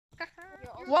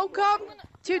Welcome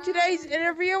to today's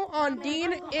interview on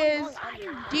Dean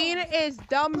is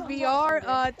Dumb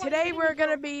VR. Today we're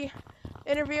gonna be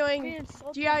interviewing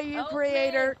GIU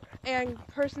creator and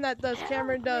person that does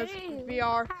Cameron does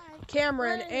VR,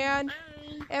 Cameron, and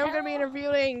we're gonna be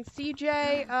interviewing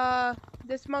CJ,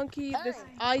 this monkey, this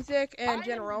Isaac, and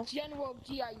General. General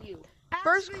GIU.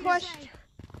 First question.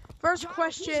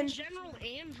 General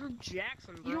Andrew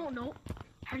Jackson, bro. You don't know?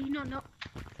 How do you not know?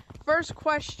 First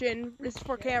question is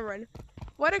for Cameron.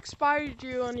 What inspired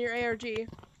you on your ARG? It's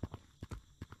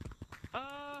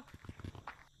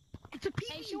a P.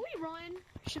 Hey,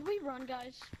 should we run,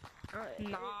 guys?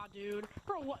 Nah, dude.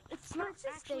 Bro, what? It's not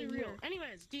actually real.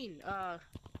 Anyways, Dean,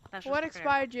 that's What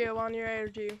inspired you on your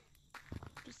ARG?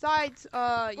 Besides,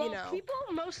 you know. People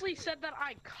mostly said that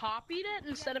I copied it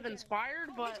instead of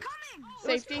inspired, but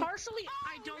Safety. Partially,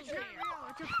 I don't care.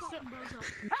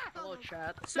 Hello,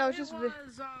 chat. So No, it's just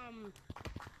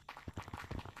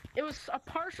it was a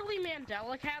partially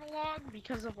Mandela catalog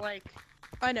because of like.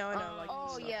 I know. Like,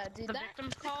 dude. The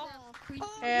victim's call.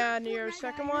 And your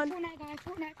second one? Dude, I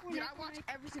watch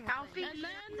every single Alfie. And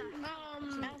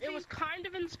then, it was kind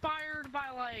of inspired by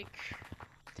like.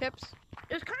 Tips?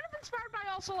 It was kind of inspired by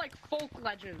also like folk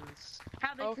legends,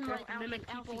 how they can like mimic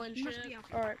people and shit.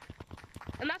 All right.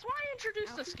 And that's why I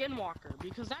introduced the Skinwalker,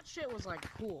 because that shit was like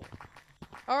cool.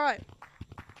 All right.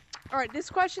 This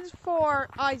question's for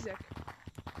Isaac.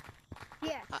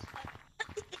 Yes.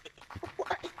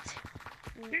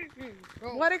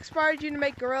 What inspired you to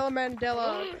make Gorilla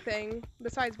Mandela thing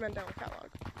besides Mandela catalog?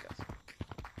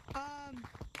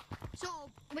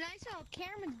 So when I saw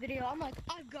Cameron's video, I'm like,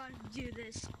 I've got to do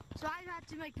this. So I had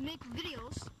to make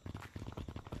videos.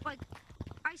 Like,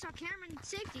 I saw Cameron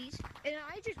safeties, and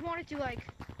I just wanted to be like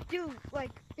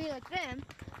them.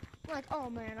 Like, oh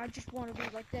man, I just want to be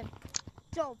like them.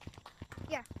 So,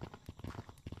 yeah.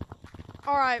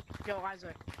 All right. Yo,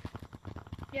 Isaac.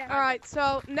 Yeah. All right.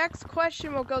 So next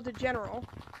question will go to General.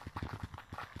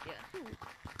 Yeah.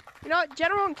 You know what,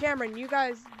 General and Cameron, you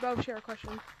guys both share a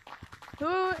question.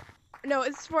 No,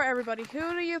 it's for everybody.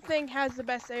 Who do you think has the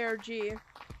best ARG? Cameron.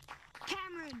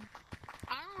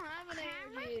 I don't have an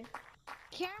ARG.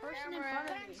 Cameron in front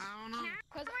of me. I don't know.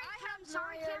 Cause I'm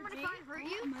sorry, Cameron, if I hurt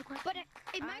you, but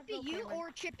it might be you or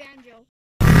Chip Banjo.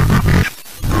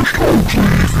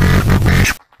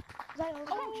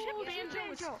 Oh, Chip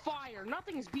Banjo is fire.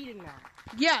 Nothing's beating that.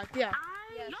 Yeah.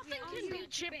 Nothing can beat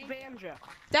Chip Banjo.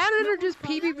 That or just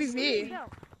PvPv.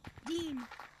 Dean,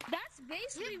 that's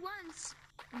basically once.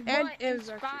 And it was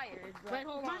Inspired. Wait,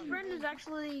 hold on. My friend has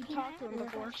actually talked to him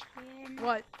before.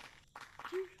 What?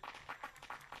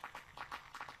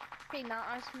 Hey, now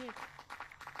ask me.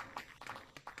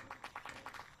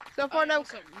 So far, no.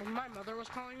 So, my mother was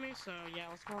calling me, so yeah,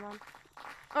 what's going on?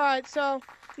 All right. So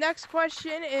next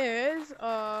question is,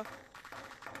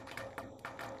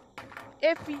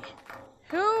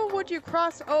 who would you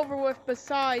cross over with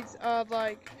besides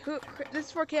who? This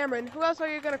is for Cameron. Who else are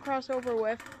you gonna cross over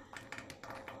with?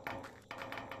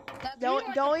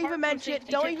 Don't even mention.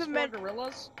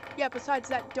 Gorillas. Yeah. Besides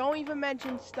that, don't even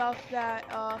mention stuff that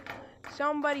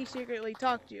somebody secretly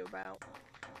talked to you about.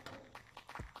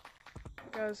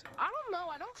 Because I don't know.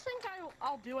 I don't think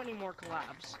I'll do any more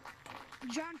collabs.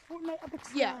 John Fortnite up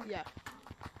at yeah.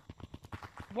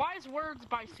 Wise words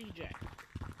by CJ.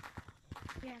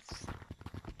 Yes.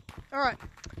 All right.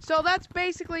 So that's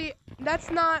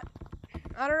not.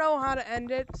 I don't know how to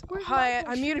end it. Hi,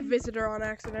 I muted visitor on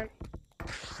accident.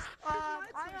 I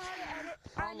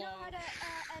know how to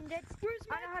end it.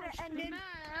 I know how to end it.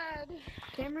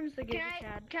 Cameron's the giga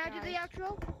Chad. Can I do the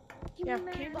outro? Yeah.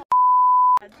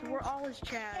 So we're all his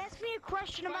Chad. Ask me a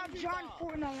question about John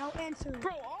Fortnite. I'll answer it.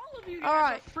 Bro, all of you All guys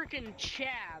right. are freaking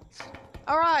Chads.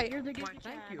 All right. You're the giga Thank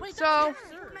Chad. you. Wait, So,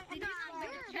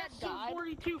 Chad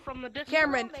 42 from the Discord.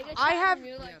 Cameron, I have.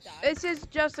 Yes. This is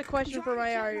just a question for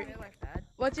my art.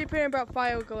 What's your opinion about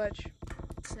File Glitch?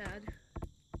 Sad.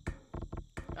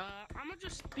 I'm gonna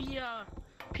just be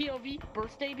POV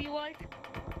birthday be like.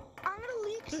 I'm gonna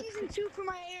leak season 2 for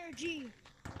my ARG.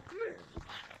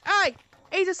 Hey,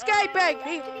 he's escaping.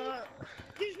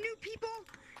 There's new people.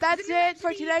 That's it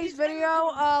for today's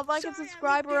video. Like and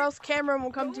subscribe, or else Cameron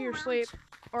will come to your sleep,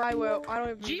 or I will. I don't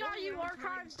even. GIU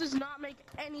Archives does not make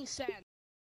any sense.